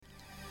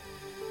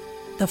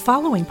The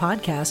following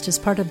podcast is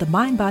part of the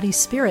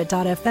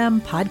MindBodySpirit.fm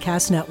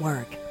podcast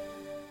network.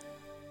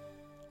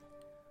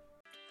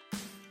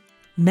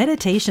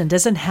 Meditation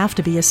doesn't have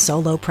to be a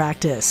solo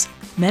practice.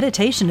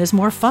 Meditation is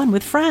more fun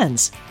with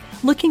friends.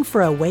 Looking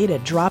for a way to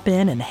drop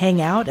in and hang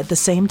out at the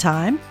same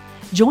time?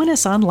 Join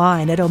us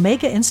online at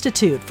Omega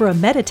Institute for a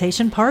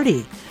meditation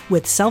party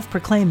with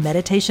self-proclaimed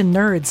meditation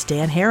nerds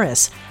Dan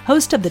Harris,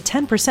 host of the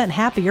 10%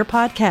 Happier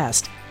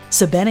podcast,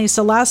 Sebene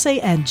Selassie,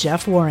 and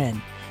Jeff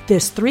Warren.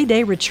 This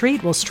 3-day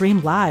retreat will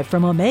stream live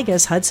from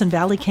Omega's Hudson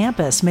Valley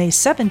campus May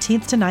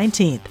 17th to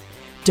 19th.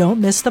 Don't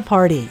miss the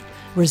party.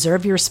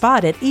 Reserve your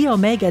spot at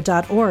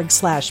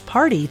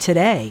eomega.org/party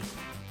today.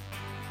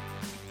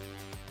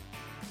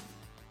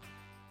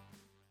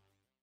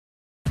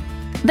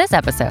 This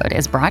episode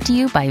is brought to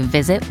you by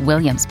Visit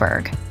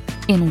Williamsburg.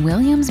 In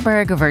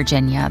Williamsburg,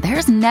 Virginia,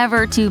 there's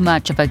never too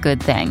much of a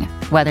good thing.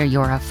 Whether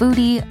you're a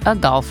foodie, a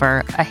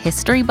golfer, a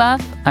history buff,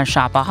 a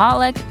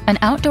shopaholic, an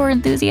outdoor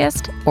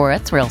enthusiast, or a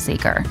thrill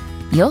seeker,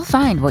 you'll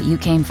find what you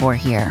came for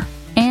here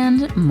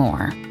and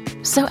more.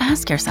 So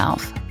ask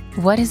yourself,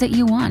 what is it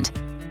you want?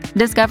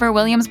 Discover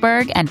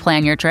Williamsburg and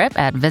plan your trip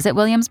at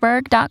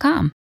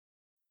visitwilliamsburg.com.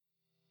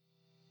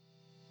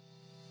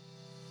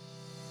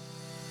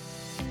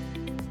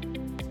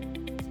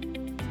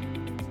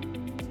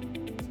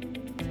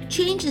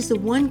 Change is the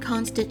one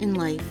constant in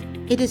life.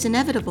 It is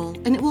inevitable,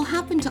 and it will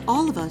happen to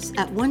all of us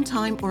at one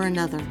time or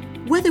another.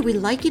 Whether we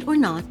like it or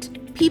not,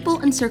 people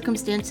and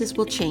circumstances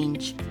will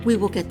change. We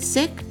will get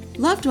sick,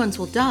 loved ones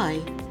will die,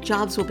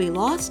 jobs will be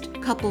lost,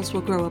 couples will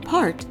grow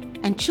apart,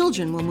 and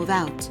children will move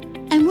out.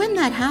 And when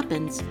that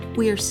happens,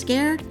 we are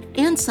scared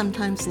and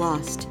sometimes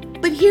lost.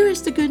 But here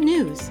is the good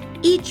news.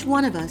 Each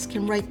one of us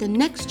can write the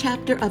next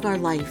chapter of our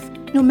life.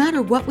 No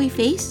matter what we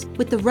face,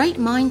 with the right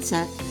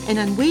mindset and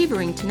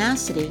unwavering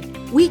tenacity,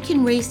 we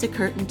can raise the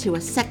curtain to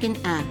a second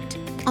act.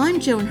 I'm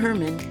Joan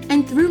Herman,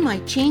 and through my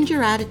Change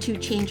Your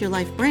Attitude, Change Your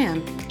Life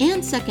brand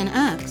and Second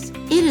Acts,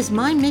 it is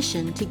my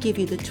mission to give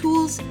you the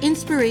tools,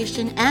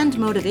 inspiration, and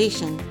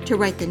motivation to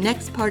write the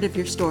next part of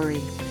your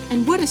story.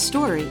 And what a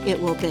story it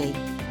will be.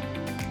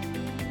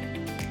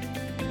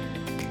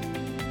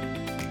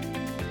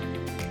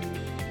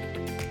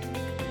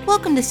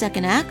 Welcome to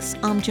Second Acts.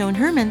 I'm Joan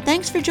Herman.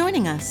 Thanks for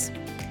joining us.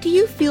 Do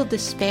you feel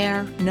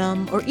despair,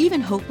 numb, or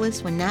even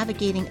hopeless when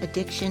navigating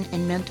addiction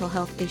and mental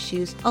health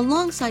issues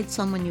alongside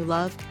someone you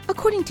love?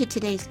 According to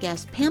today's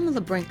guest,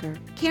 Pamela Brinker,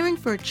 caring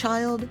for a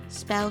child,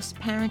 spouse,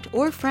 parent,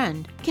 or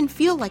friend can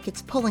feel like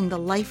it's pulling the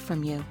life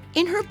from you.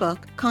 In her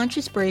book,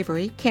 Conscious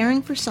Bravery,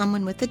 Caring for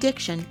Someone with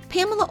Addiction,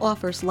 Pamela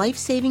offers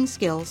life-saving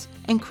skills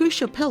and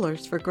crucial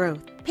pillars for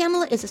growth.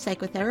 Pamela is a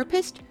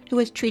psychotherapist who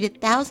has treated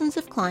thousands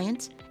of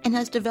clients and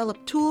has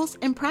developed tools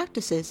and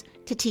practices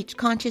to teach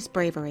conscious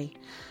bravery.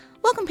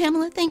 Welcome,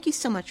 Pamela. Thank you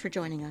so much for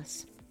joining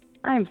us.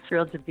 I'm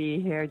thrilled to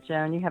be here,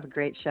 Joan. You have a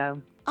great show.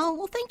 Oh,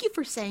 well, thank you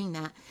for saying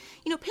that.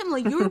 You know,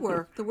 Pamela, your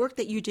work, the work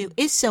that you do,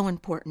 is so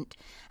important.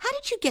 How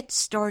did you get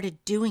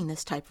started doing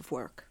this type of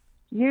work?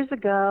 Years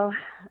ago,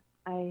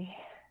 in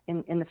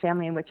the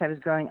family in which I was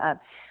growing up,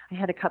 I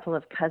had a couple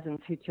of cousins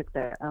who took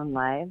their own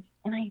lives.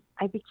 And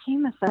I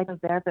became a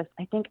psychotherapist,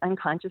 I think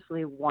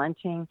unconsciously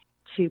wanting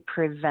to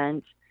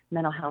prevent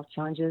mental health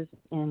challenges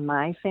in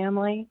my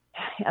family.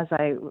 As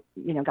I,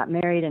 got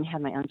married and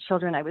had my own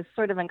children, I was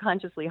sort of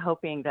unconsciously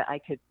hoping that I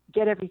could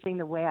get everything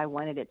the way I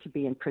wanted it to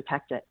be and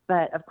protect it.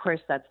 But of course,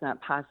 that's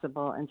not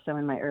possible. And so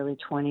in my early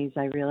 20s,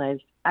 I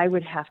realized I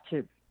would have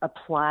to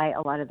apply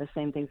a lot of the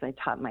same things I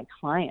taught my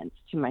clients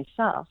to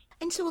myself.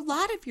 And so a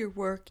lot of your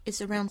work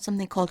is around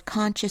something called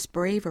conscious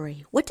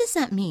bravery. What does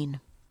that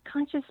mean?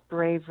 Conscious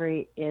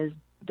bravery is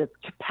the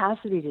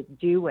capacity to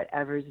do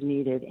whatever's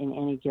needed in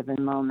any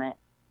given moment.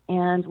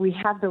 And we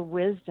have the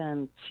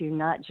wisdom to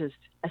not just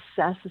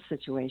assess the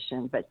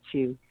situation, but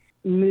to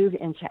move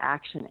into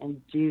action and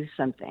do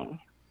something.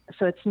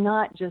 So it's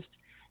not just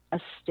a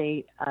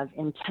state of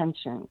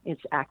intention,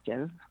 it's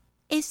active.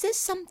 Is this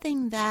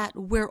something that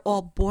we're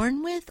all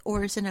born with,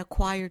 or is it an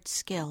acquired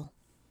skill?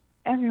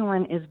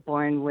 Everyone is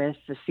born with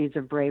the seeds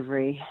of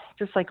bravery,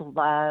 just like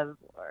love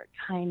or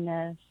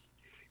kindness.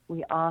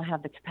 We all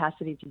have the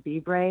capacity to be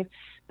brave,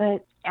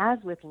 but as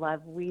with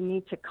love, we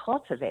need to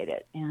cultivate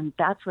it. And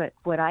that's what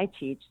I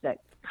teach,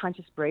 that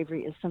conscious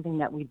bravery is something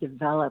that we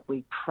develop,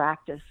 we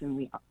practice,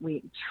 and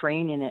we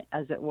train in it,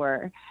 as it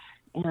were.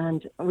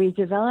 And we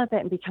develop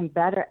it and become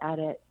better at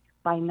it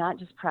by not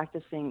just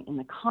practicing in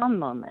the calm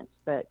moments,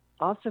 but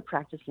also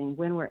practicing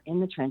when we're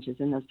in the trenches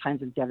in those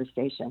times of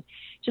devastation.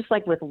 Just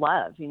like with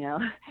love,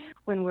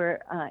 when we're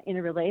in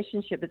a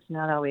relationship, it's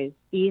not always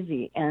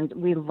easy. And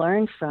we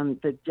learn from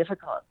the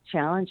difficult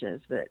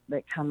challenges that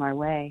come our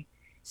way.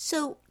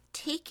 So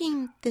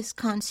taking this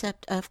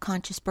concept of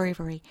conscious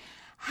bravery,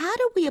 how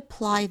do we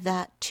apply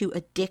that to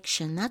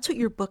addiction? That's what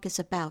your book is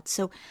about.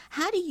 So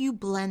how do you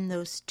blend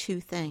those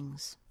two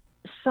things?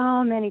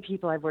 So many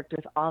people I've worked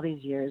with all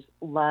these years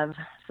love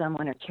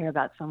someone or care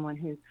about someone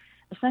who's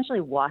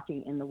essentially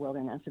walking in the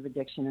wilderness of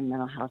addiction and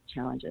mental health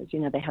challenges.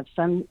 They have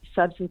some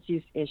substance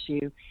use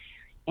issue.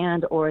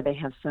 and or they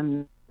have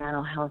some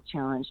mental health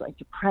challenge like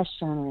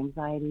depression or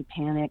anxiety,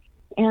 panic.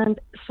 And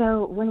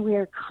so when we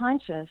are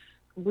conscious,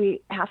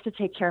 we have to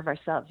take care of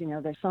ourselves.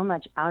 There's so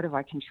much out of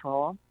our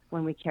control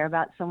when we care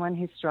about someone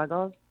who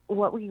struggles.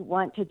 What we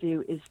want to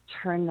do is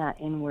turn that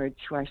inward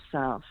to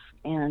ourselves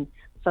and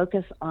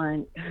focus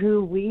on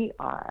who we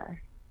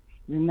are,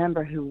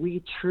 remember who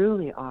we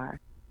truly are,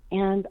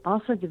 and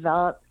also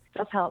develop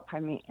self-help,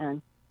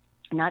 and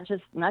not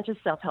just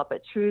self-help,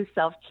 but true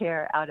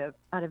self-care out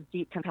of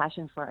deep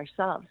compassion for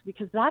ourselves,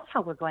 because that's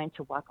how we're going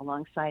to walk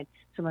alongside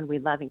someone we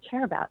love and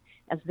care about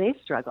as they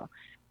struggle.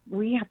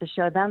 We have to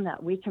show them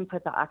that we can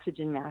put the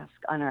oxygen mask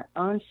on our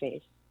own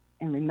face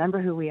and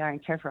remember who we are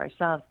and care for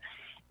ourselves.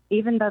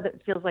 Even though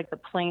it feels like the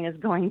plane is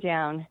going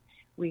down,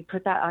 we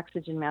put that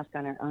oxygen mask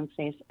on our own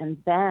face, and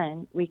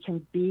then we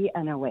can be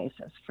an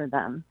oasis for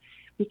them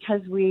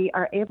because we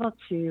are able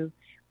to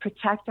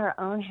protect our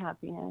own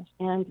happiness,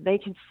 and they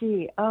can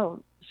see,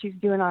 oh, she's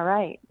doing all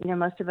right.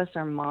 Most of us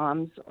are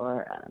moms,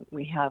 or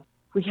we have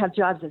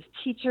jobs as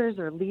teachers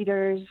or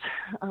leaders,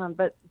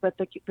 but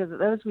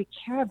those we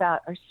care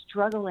about are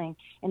struggling,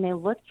 and they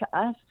look to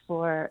us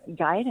for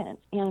guidance,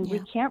 and we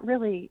can't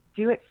really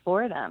do it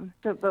for them.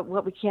 But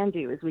what we can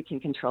do is we can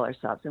control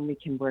ourselves, and we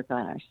can work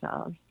on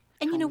ourselves.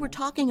 And, we're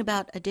talking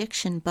about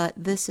addiction, but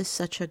this is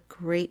such a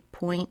great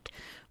point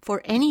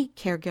for any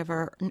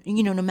caregiver,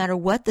 no matter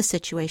what the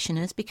situation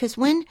is, because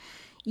when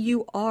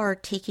you are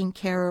taking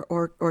care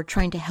or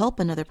trying to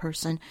help another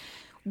person,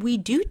 we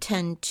do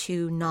tend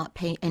to not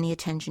pay any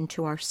attention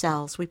to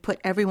ourselves. We put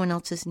everyone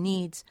else's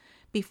needs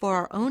before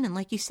our own. And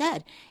like you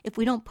said, if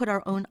we don't put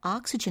our own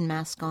oxygen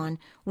mask on,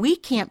 we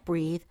can't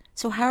breathe.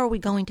 So how are we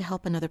going to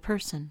help another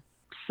person?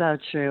 So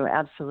true.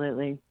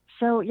 Absolutely.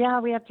 So,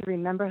 we have to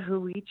remember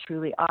who we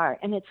truly are.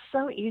 And it's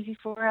so easy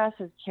for us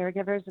as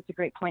caregivers. It's a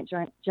great point,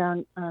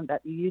 Joan, that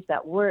you use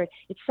that word.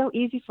 It's so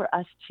easy for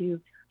us to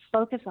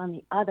focus on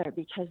the other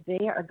because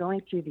they are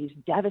going through these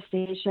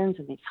devastations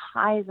and these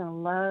highs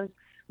and lows,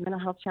 mental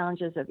health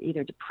challenges of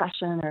either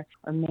depression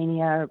or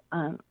mania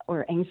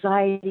or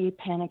anxiety,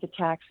 panic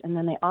attacks. And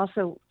then they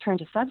also turn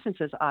to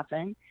substances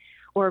often.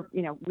 Or,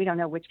 we don't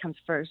know which comes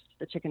first,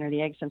 the chicken or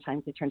the egg.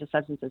 Sometimes they turn to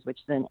substances, which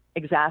then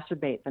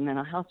exacerbate the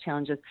mental health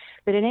challenges.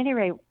 But at any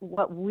rate,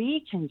 what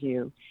we can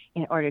do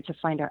in order to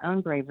find our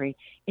own bravery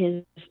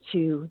is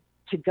to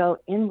go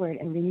inward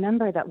and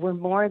remember that we're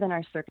more than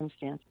our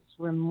circumstances.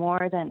 We're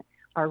more than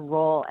our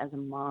role as a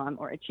mom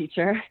or a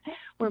teacher.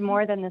 We're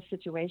more than this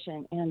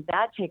situation. And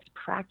that takes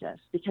practice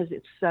because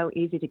it's so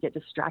easy to get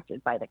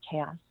distracted by the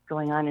chaos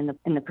going on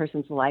in the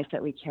person's life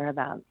that we care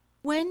about.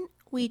 When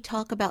we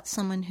talk about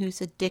someone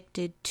who's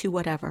addicted to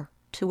whatever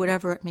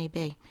it may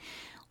be,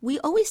 we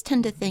always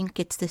tend to think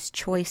it's this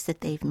choice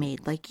that they've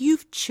made, like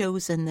you've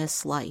chosen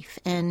this life.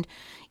 And,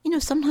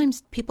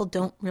 sometimes people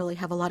don't really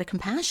have a lot of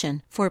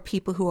compassion for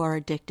people who are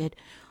addicted.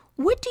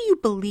 What do you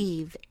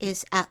believe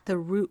is at the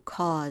root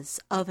cause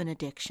of an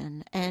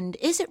addiction? And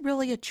is it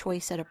really a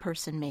choice that a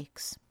person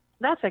makes?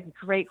 That's a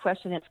great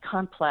question. It's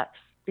complex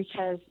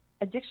because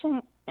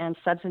addiction and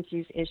substance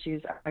use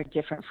issues are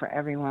different for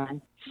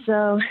everyone.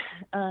 So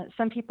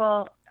some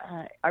people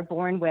are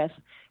born with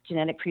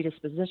genetic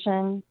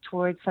predisposition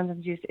towards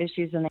substance use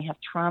issues, and they have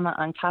trauma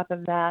on top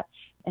of that.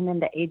 And then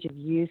the age of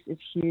use is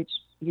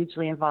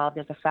hugely involved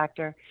as a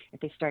factor if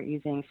they start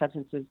using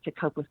substances to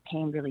cope with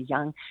pain really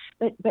young.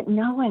 But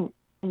no one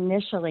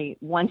initially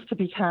wants to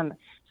become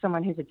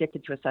someone who's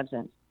addicted to a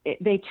substance.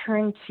 They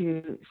turn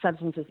to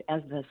substances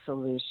as the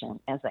solution,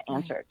 as the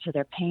answer to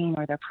their pain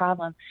or their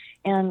problem.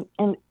 And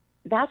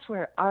that's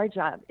where our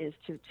job is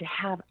to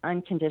have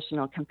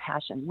unconditional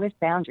compassion with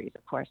boundaries,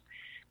 of course.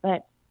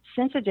 But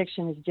since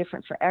addiction is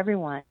different for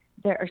everyone,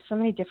 there are so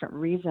many different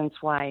reasons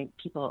why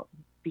people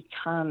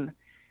become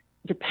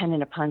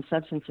dependent upon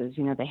substances.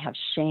 They have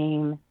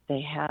shame,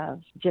 they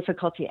have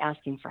difficulty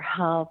asking for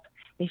help,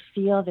 they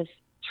feel this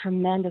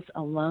tremendous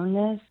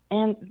aloneness,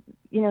 and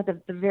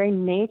the very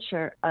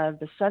nature of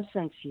the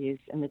substance use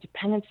and the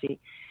dependency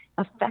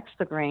affects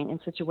the brain in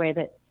such a way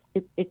that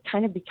it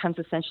kind of becomes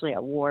essentially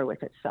a war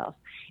with itself.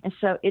 And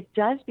so it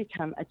does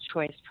become a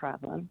choice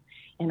problem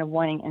and a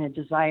wanting and a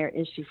desire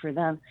issue for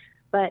them,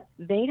 but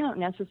they don't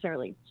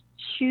necessarily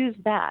choose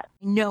that.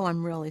 No,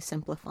 I'm really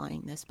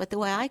simplifying this, but the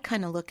way I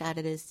kind of look at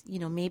it is,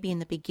 maybe in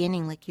the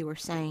beginning, like you were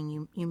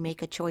saying, you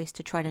make a choice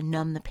to try to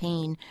numb the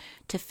pain,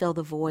 to fill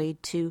the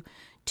void, to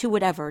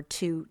whatever,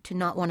 to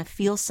not want to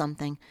feel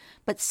something.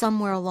 But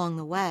somewhere along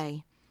the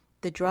way,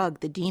 the drug,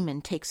 the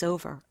demon takes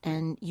over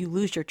and you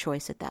lose your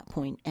choice at that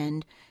point.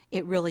 And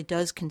it really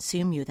does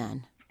consume you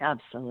then.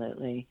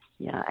 Absolutely.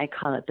 Yeah, I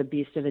call it the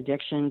beast of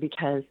addiction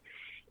because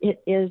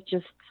it is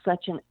just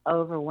such an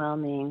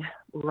overwhelming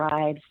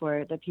ride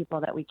for the people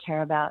that we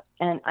care about.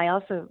 And I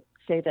also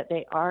say that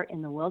they are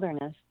in the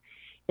wilderness.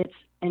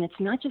 It's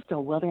not just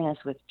a wilderness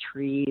with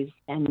trees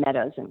and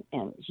meadows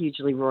and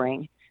hugely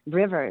roaring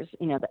rivers,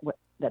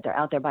 that they're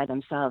out there by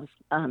themselves.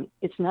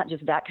 It's not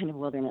just that kind of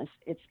wilderness.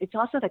 It's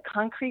also the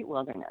concrete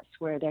wilderness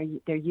where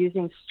they're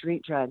using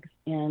street drugs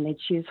and they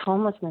choose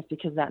homelessness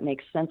because that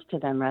makes sense to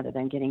them rather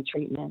than getting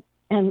treatment.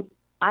 And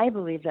I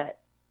believe that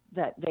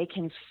that they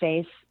can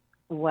face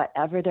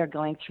whatever they're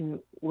going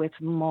through with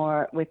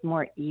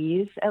more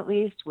ease, at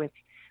least with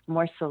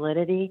more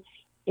solidity,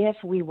 if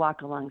we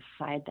walk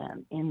alongside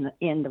them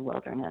in the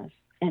wilderness.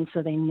 And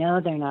so they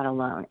know they're not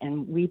alone,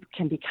 and we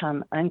can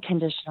become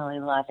unconditionally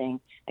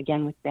loving,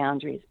 again, with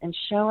boundaries, and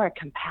show our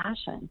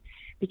compassion.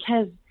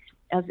 Because,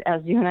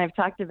 as you and I have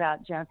talked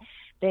about, Joan,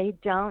 they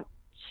don't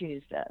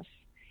choose this.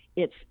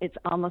 It's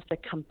almost a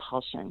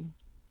compulsion.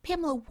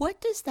 Pamela, what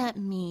does that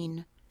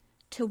mean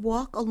to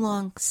walk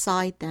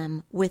alongside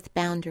them with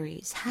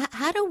boundaries?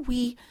 How do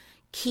we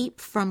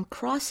keep from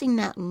crossing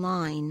that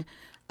line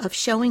of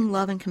showing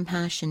love and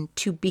compassion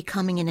to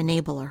becoming an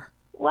enabler?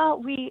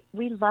 Well, we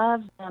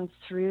love them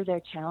through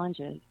their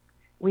challenges.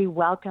 We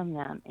welcome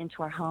them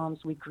into our homes.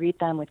 We greet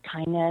them with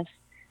kindness.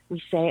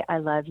 We say, I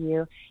love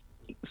you.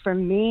 For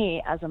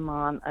me, as a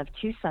mom of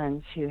two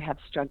sons who have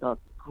struggled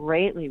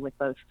greatly with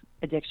both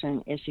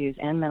addiction issues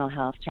and mental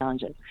health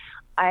challenges,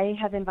 I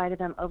have invited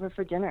them over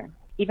for dinner,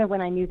 even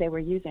when I knew they were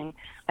using.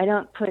 I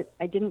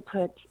didn't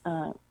put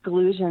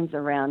delusions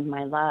around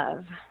my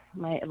love.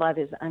 My love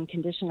is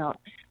unconditional.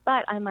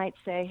 But I might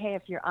say, hey,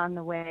 if you're on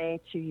the way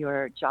to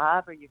your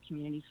job or your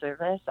community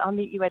service, I'll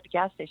meet you at the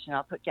gas station.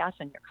 I'll put gas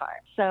in your car.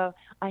 So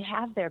I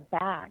have their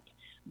back,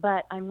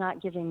 but I'm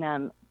not giving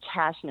them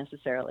cash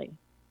necessarily,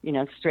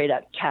 straight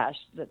up cash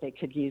that they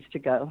could use to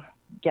go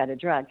get a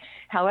drug.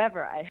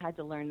 However, I had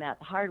to learn that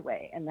the hard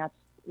way, and that's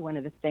one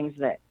of the things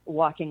that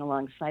walking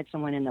alongside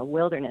someone in the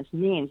wilderness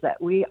means, that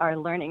we are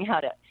learning how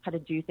to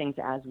do things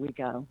as we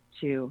go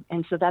too.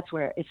 And so that's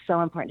where it's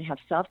so important to have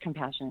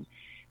self-compassion,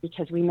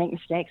 because we make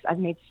mistakes. I've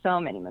made so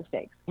many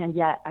mistakes, and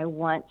yet I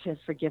want to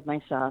forgive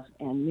myself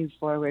and move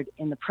forward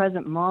in the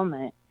present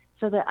moment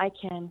so that I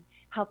can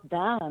help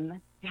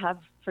them have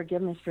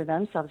forgiveness for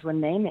themselves when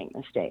they make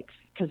mistakes,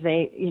 because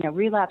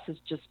relapse is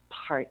just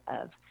part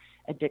of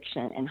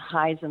addiction, and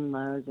highs and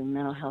lows and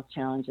mental health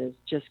challenges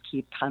just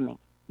keep coming.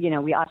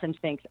 We often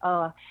think,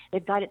 oh,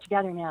 they've got it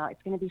together now.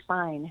 It's going to be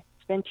fine.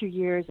 It's been 2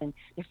 years and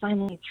they're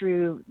finally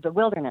through the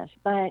wilderness.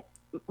 But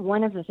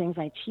one of the things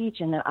I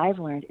teach and that I've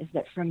learned is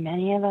that for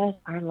many of us,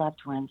 our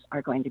loved ones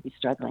are going to be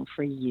struggling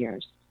for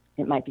years.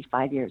 It might be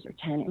 5 years or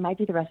 10. It might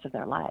be the rest of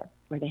their lives,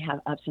 where they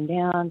have ups and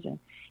downs and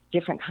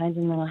different kinds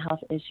of mental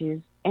health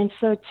issues. And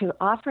so to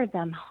offer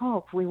them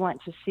hope, we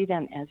want to see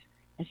them as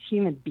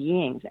human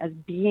beings, as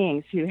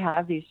beings who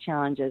have these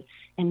challenges,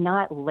 and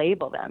not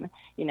label them,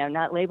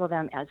 not label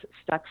them as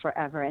stuck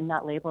forever, and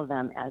not label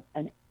them as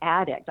an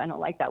addict. I don't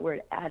like that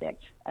word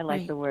addict. I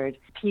like the word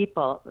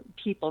people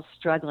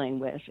struggling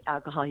with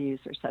alcohol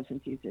use or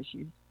substance use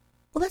issues.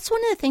 Well, that's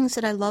one of the things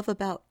that I love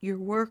about your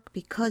work,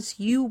 because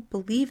you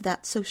believe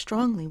that so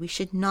strongly. We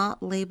should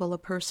not label a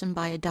person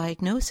by a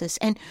diagnosis.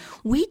 And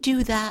we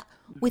do that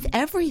with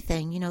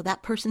everything.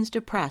 That person's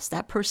depressed,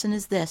 that person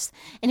is this,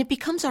 and it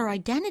becomes our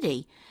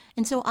identity.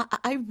 And so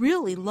I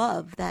really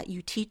love that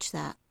you teach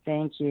that.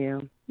 Thank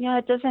you. Yeah,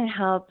 it doesn't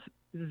help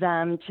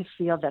them to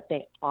feel that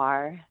they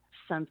are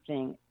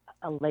something,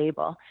 a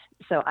label.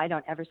 So I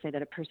don't ever say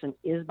that a person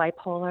is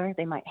bipolar.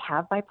 They might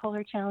have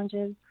bipolar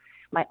challenges.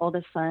 My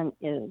oldest son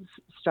is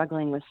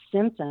struggling with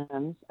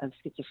symptoms of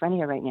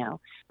schizophrenia right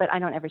now, but I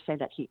don't ever say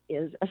that he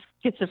is a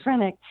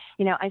schizophrenic.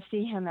 I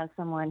see him as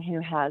someone who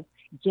has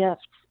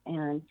gifts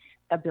and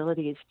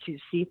abilities to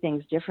see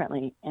things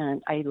differently,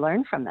 and I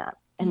learn from that.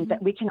 And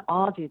that we can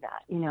all do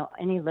that.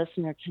 Any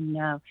listener can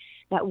know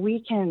that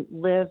we can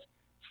live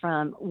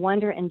from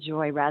wonder and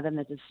joy rather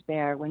than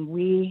despair when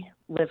we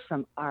live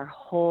from our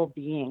whole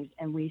beings,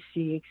 and we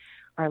see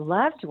our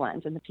loved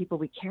ones and the people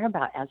we care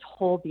about as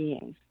whole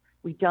beings.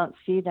 We don't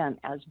see them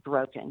as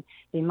broken.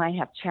 They might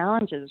have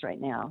challenges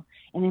right now,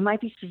 and they might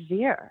be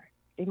severe.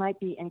 They might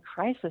be in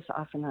crisis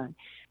off and on.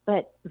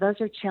 But those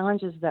are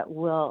challenges that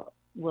will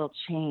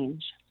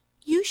change.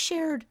 You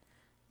shared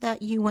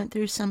that you went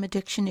through some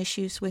addiction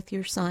issues with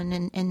your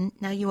son, and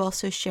now you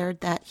also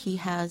shared that he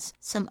has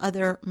some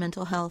other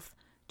mental health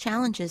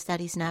challenges that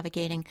he's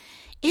navigating.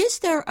 Is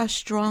there a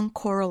strong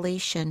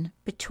correlation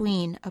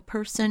between a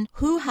person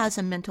who has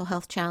a mental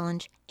health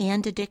challenge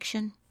and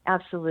addiction?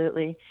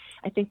 Absolutely.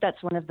 I think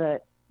that's one of the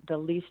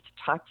least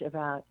talked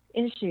about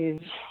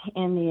issues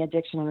in the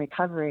addiction and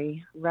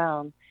recovery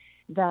realm,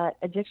 that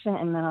addiction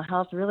and mental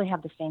health really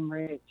have the same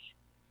roots.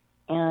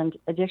 And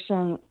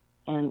addiction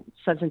and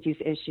substance use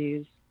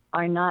issues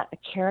are not a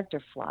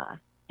character flaw,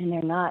 and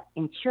they're not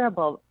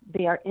incurable.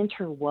 They are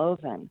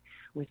interwoven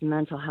with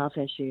mental health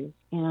issues.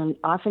 And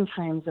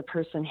oftentimes a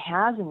person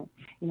has,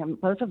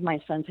 both of my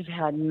sons have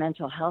had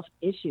mental health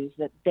issues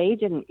that they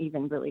didn't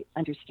even really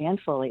understand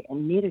fully,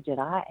 and neither did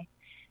I.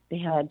 They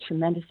had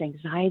tremendous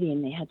anxiety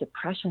and they had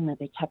depression that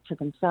they kept to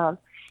themselves.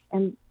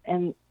 And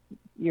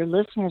your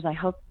listeners, I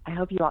hope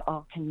you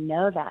all can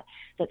know that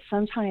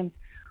sometimes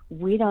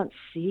we don't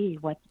see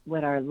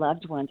what our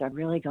loved ones are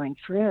really going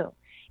through.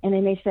 And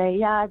they may say,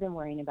 yeah, I've been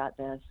worrying about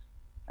this.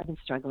 I've been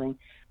struggling.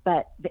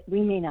 But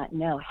we may not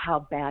know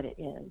how bad it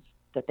is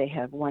that they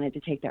have wanted to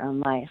take their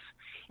own life.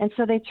 And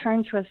so they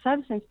turn to a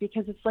substance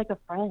because it's like a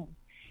friend.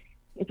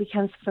 It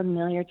becomes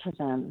familiar to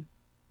them.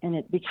 and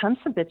it becomes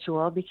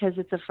habitual because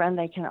it's a friend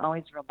they can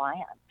always rely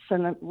on. So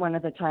one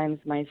of the times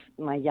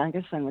my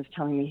youngest son was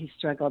telling me he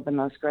struggled the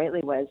most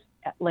greatly was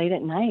late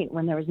at night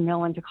when there was no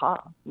one to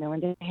call, no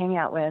one to hang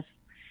out with,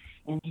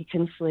 and he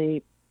couldn't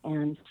sleep.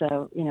 And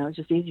so, it was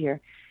just easier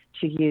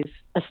to use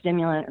a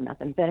stimulant or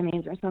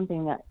methamphetamines or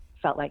something that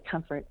felt like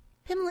comfort.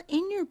 Pamela,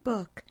 in your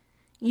book,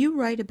 you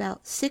write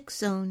about 6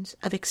 zones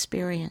of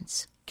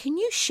experience. Can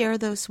you share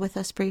those with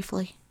us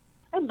briefly?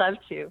 I'd love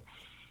to.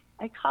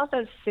 I call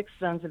those 6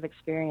 zones of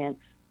experience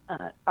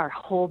our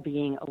whole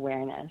being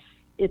awareness.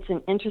 It's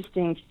an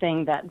interesting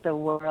thing that the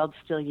world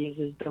still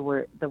uses the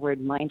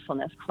word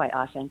mindfulness quite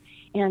often.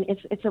 And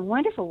it's a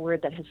wonderful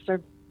word that has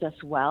served us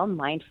well,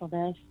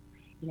 mindfulness.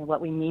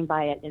 What we mean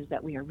by it is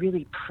that we are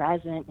really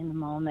present in the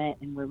moment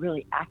and we're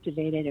really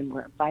activated and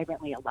we're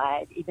vibrantly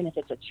alive, even if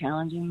it's a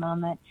challenging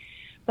moment.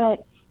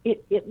 But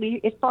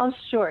it falls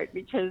short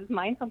because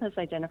mindfulness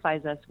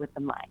identifies us with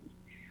the mind.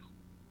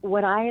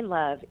 What I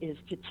love is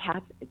to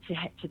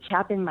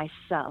tap in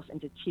myself and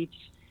to teach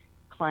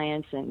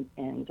clients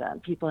and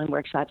people in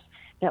workshops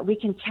that we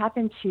can tap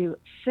into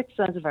 6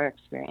 zones of our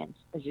experience,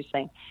 as you're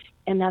saying.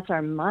 And that's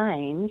our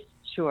minds,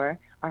 sure,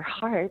 our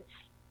hearts,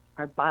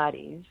 our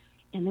bodies,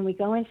 and then we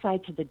go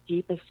inside to the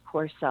deepest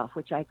core self,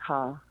 which I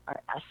call our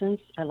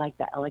essence. I like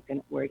the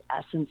elegant word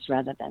essence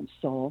rather than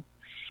soul.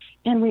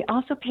 And we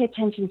also pay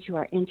attention to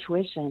our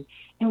intuition,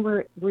 and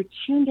we're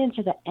tuned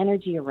into the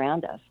energy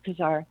around us because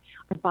our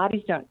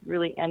bodies don't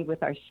really end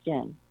with our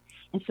skin.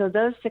 And so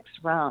those 6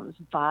 realms,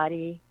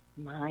 body,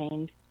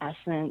 mind,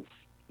 essence,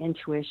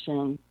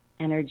 intuition,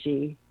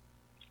 energy,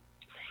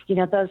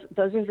 those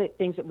are the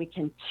things that we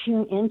can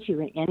tune into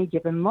in any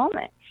given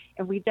moment.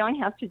 And we don't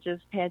have to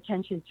just pay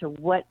attention to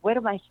what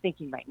am I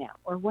thinking right now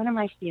or what am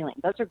I feeling.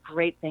 Those are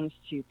great things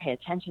to pay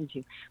attention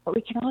to. But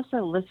we can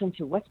also listen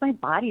to what's my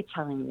body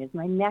telling me? Is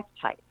my neck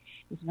tight?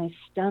 Is my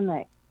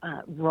stomach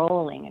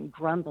rolling and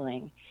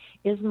grumbling?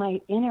 Is my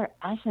inner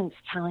essence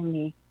telling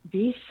me,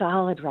 be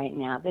solid right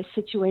now? This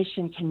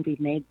situation can be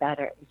made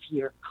better if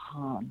you're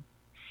calm.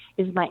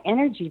 Is my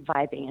energy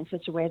vibing in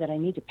such a way that I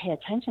need to pay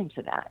attention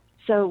to that?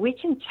 So we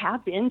can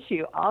tap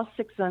into all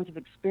 6 zones of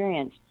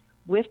experience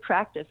with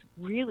practice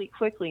really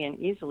quickly and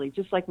easily,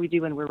 just like we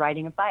do when we're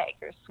riding a bike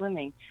or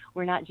swimming.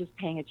 We're not just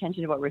paying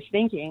attention to what we're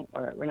thinking,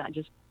 or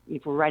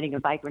if we're riding a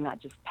bike, we're not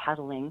just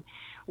pedaling.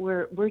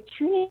 We're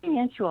tuning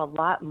into a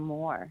lot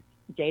more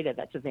data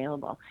that's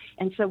available.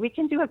 And so we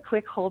can do a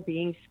quick whole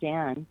being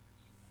scan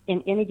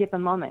in any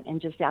given moment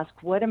and just ask,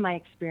 what am I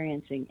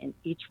experiencing in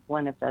each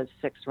one of those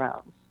 6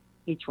 realms,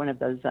 each one of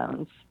those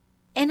zones?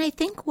 And I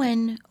think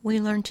when we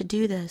learn to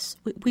do this,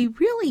 we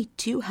really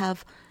do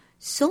have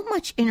so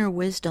much inner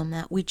wisdom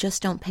that we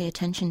just don't pay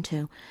attention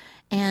to.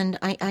 And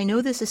I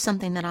know this is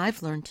something that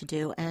I've learned to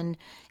do, and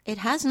it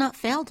has not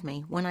failed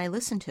me when I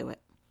listen to it.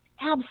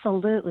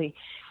 Absolutely.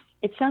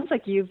 It sounds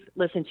like you've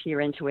listened to your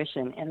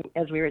intuition. And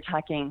as we were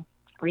talking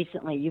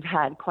recently, you've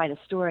had quite a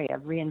story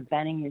of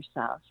reinventing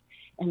yourself.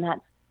 And that's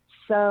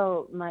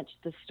so much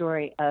the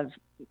story of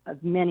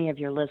many of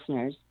your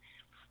listeners.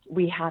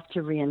 We have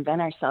to reinvent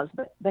ourselves.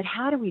 But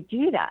how do we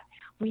do that?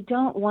 We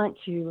don't want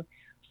to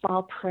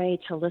fall prey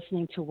to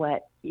listening to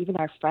what even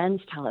our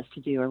friends tell us to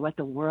do or what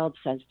the world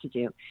says to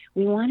do.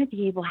 We want to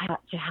be able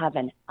to have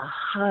a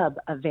hub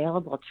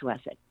available to us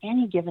at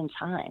any given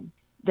time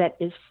that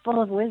is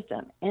full of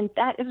wisdom. And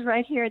that is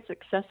right here. It's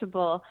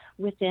accessible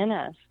within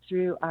us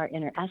through our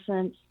inner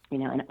essence,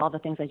 and all the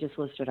things I just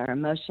listed, our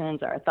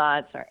emotions, our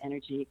thoughts, our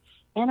energy.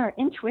 And our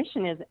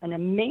intuition is an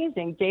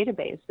amazing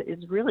database that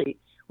is really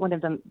one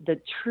of the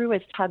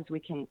truest hubs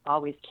we can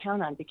always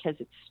count on because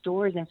it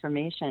stores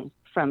information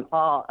from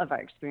all of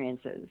our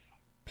experiences.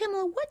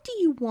 Pamela, what do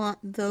you want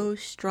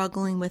those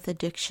struggling with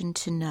addiction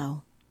to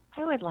know?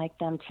 I would like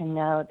them to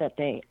know that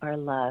they are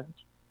loved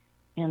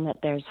and that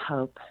there's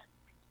hope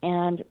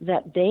and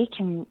that they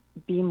can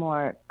be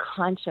more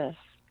conscious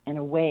and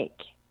awake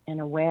and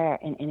aware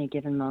in any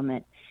given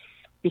moment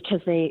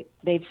because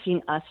they've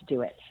seen us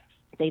do it.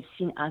 They've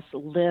seen us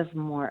live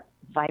more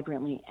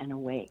vibrantly and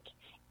awake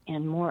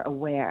and more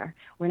aware.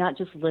 We're not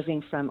just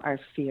living from our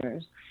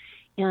fears.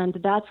 And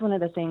that's one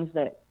of the things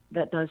that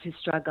those who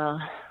struggle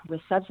with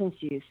substance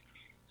use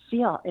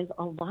feel is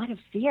a lot of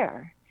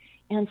fear.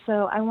 And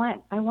so I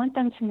want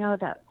them to know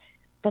that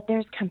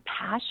there's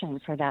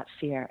compassion for that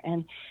fear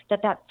and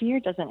that fear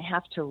doesn't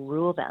have to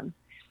rule them.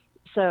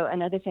 So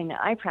another thing that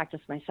I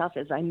practice myself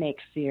is I make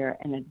fear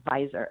an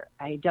advisor.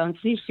 I don't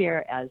see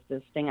fear as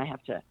this thing I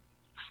have to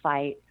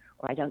fight,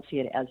 or I don't see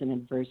it as an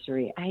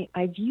adversary.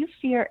 I view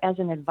fear as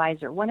an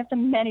advisor, one of the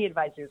many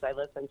advisors I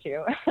listen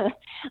to.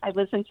 I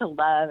listen to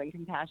love and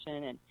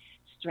compassion and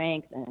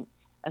strength and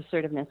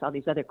assertiveness, all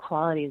these other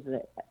qualities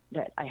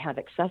that I have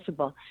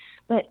accessible.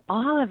 But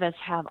all of us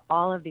have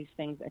all of these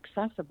things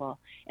accessible.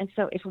 And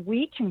so if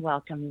we can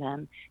welcome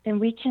them, then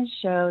we can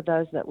show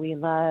those that we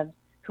love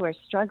who are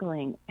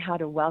struggling how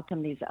to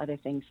welcome these other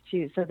things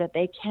too, so that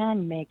they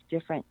can make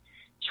different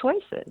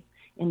choices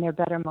in their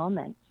better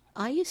moments.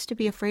 I used to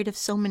be afraid of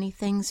so many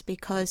things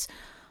because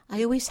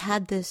I always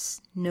had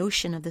this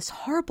notion of this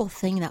horrible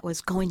thing that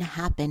was going to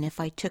happen if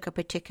I took a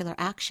particular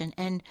action.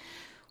 And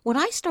what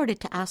I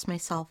started to ask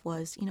myself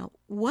was,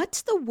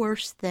 what's the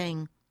worst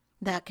thing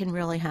that can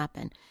really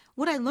happen?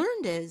 What I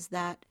learned is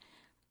that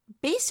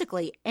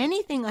basically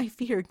anything I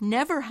feared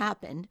never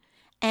happened.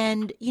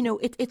 And,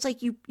 it's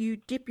like you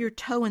dip your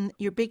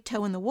big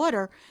toe in the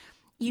water.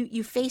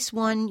 You face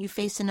one, you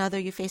face another,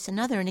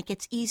 and it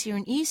gets easier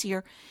and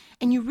easier.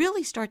 And you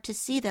really start to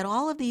see that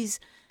all of these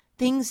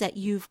things that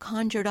you've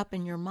conjured up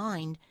in your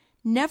mind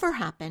never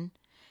happen.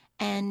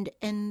 And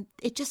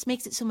it just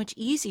makes it so much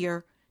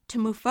easier to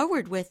move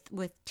forward with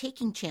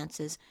taking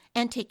chances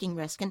and taking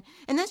risk. And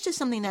that's just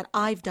something that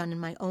I've done in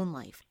my own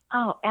life.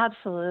 Oh,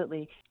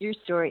 absolutely. Your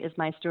story is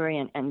my story,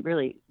 and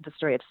really the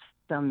story of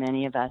so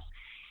many of us,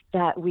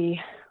 that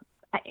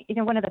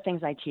one of the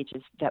things I teach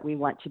is that we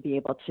want to be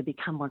able to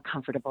become more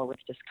comfortable with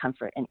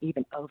discomfort and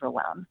even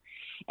overwhelm.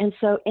 And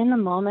so in the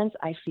moments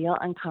I feel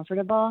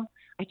uncomfortable,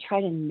 I try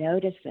to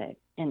notice it.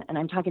 And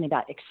I'm talking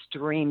about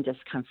extreme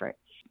discomfort,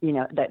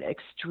 that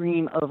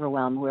extreme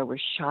overwhelm where we're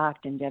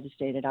shocked and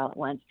devastated all at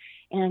once.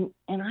 And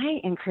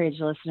I encourage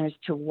listeners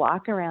to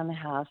walk around the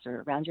house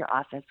or around your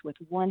office with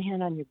one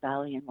hand on your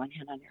belly and one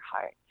hand on your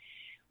heart,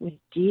 with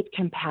deep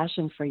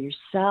compassion for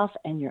yourself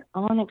and your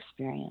own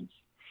experience,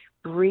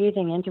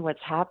 breathing into what's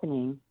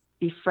happening,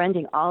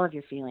 befriending all of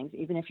your feelings,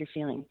 even if you're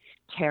feeling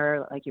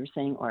terror, like you were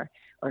saying, or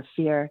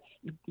fear.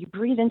 You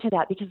breathe into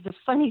that, because the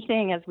funny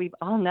thing, as we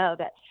all know,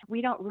 that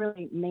we don't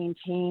really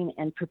maintain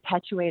and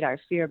perpetuate our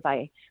fear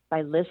by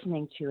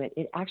listening to it.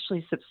 It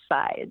actually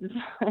subsides.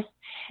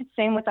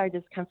 Same with our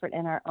discomfort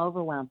and our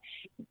overwhelm.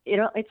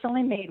 It's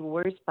only made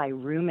worse by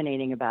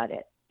ruminating about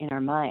it in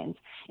our minds.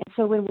 And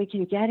so when we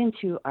can get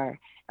into our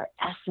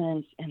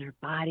essence and our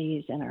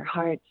bodies and our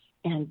hearts,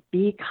 and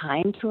be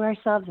kind to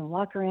ourselves and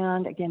walk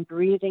around, again,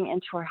 breathing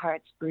into our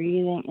hearts,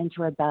 breathing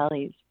into our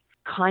bellies,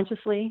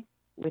 consciously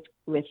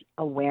with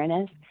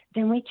awareness,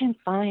 then we can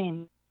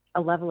find a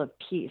level of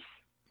peace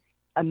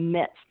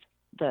amidst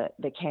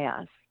the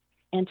chaos.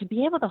 And to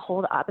be able to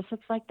hold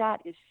opposites like that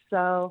is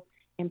so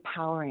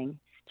empowering.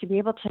 To be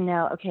able to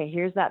know, okay,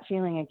 here's that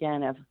feeling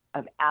again of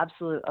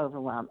absolute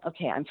overwhelm.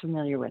 Okay, I'm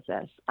familiar with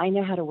this. I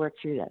know how to work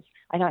through this.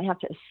 I don't have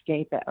to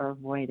escape it or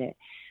avoid it.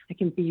 I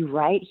can be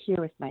right here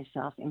with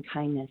myself in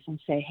kindness and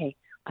say, hey,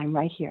 I'm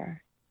right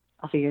here.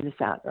 I'll figure this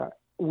out. Or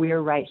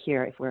we're right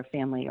here. If we're a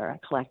family or a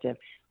collective,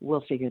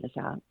 we'll figure this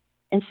out.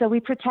 And so we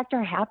protect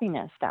our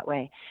happiness that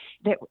way.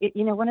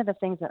 One of the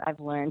things that I've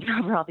learned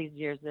over all these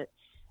years that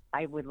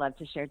I would love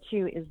to share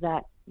too is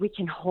that we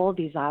can hold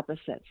these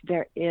opposites.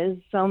 There is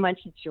so much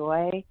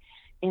joy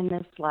in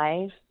this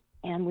life,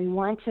 and we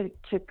want to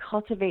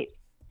cultivate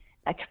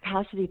a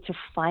capacity to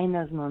find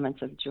those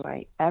moments of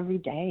joy every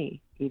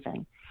day,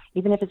 even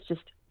if it's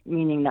just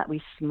meaning that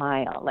we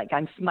smile, like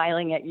I'm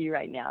smiling at you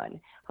right now, and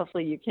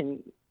hopefully you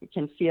can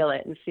feel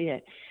it and see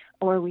it.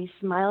 Or we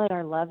smile at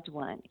our loved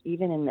one,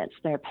 even amidst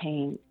their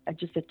pain,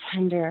 just a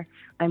tender,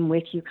 I'm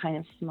with you kind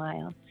of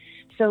smile.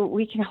 So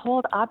we can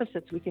hold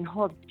opposites. We can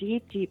hold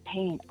deep, deep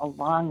pain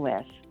along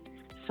with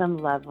some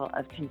level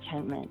of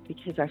contentment,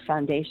 because our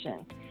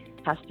foundation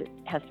has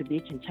to be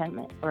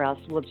contentment, or else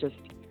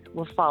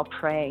we'll fall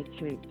prey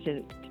to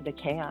the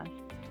chaos.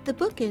 The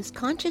book is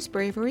Conscious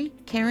Bravery,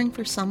 Caring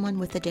for Someone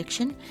with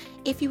Addiction.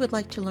 If you would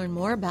like to learn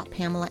more about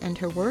Pamela and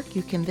her work,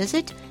 you can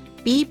visit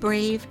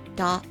bebrave.us.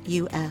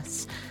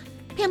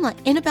 Pamela,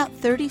 in about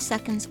 30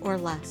 seconds or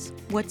less,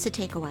 what's the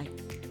takeaway?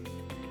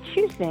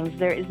 Two things.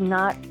 There is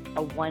not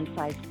a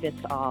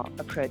one-size-fits-all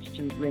approach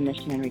to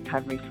remission and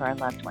recovery for our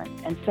loved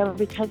ones. And so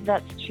because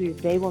that's true,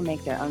 they will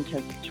make their own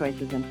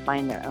choices and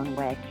find their own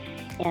way.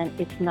 And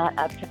it's not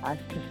up to us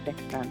to fix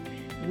them.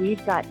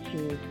 We've got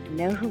to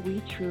know who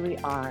we truly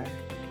are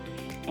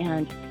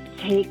and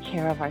take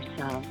care of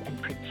ourselves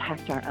and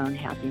protect our own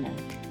happiness.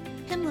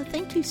 Pamela,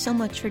 thank you so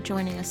much for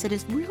joining us. It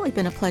has really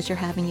been a pleasure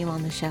having you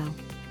on the show.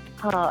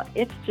 Oh,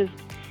 it's just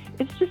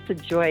a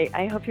joy.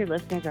 I hope your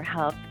listeners are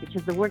helped,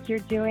 because the work you're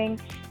doing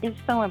is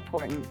so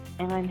important,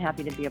 and I'm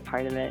happy to be a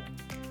part of it.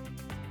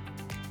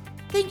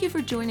 Thank you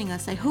for joining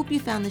us. I hope you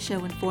found the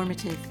show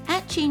informative.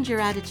 At Change Your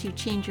Attitude,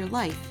 Change Your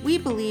Life, we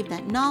believe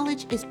that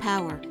knowledge is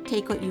power.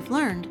 Take what you've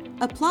learned,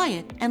 apply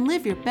it, and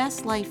live your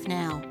best life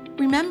now.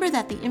 Remember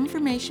that the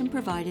information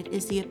provided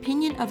is the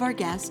opinion of our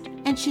guest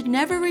and should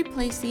never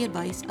replace the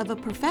advice of a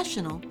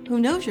professional who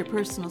knows your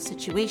personal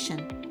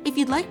situation. If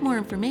you'd like more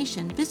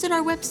information, visit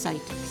our website,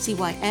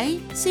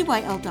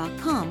 cyacyl.com.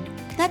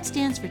 That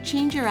stands for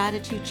Change Your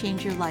Attitude,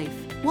 Change Your Life.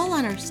 While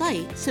on our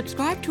site,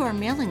 subscribe to our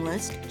mailing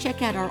list,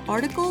 check out our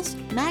articles,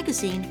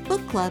 magazine,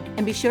 book club,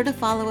 and be sure to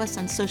follow us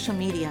on social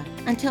media.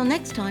 Until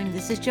next time,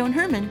 this is Joan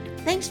Herman.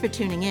 Thanks for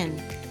tuning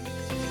in.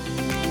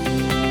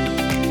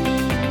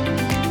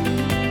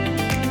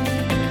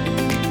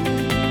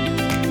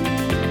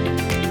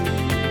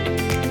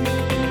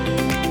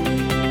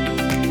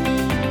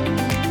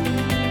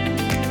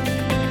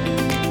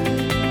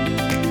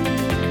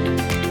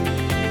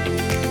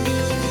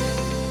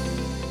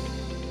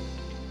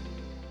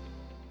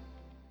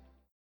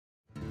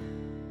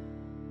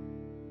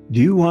 Do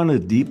you want to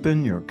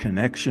deepen your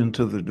connection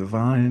to the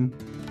divine,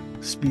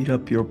 speed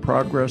up your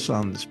progress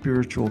on the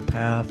spiritual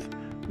path?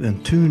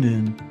 Then tune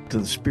in to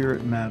the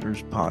Spirit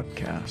Matters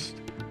podcast.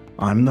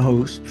 I'm the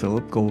host,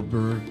 Philip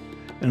Goldberg,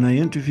 and I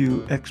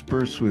interview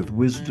experts with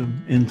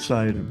wisdom,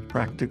 insight, and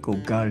practical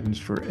guidance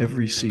for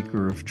every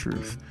seeker of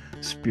truth.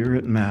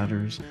 Spirit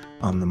Matters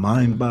on the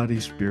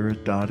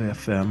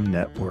mindbodyspirit.fm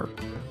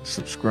network.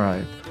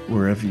 Subscribe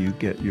wherever you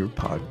get your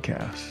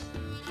podcasts.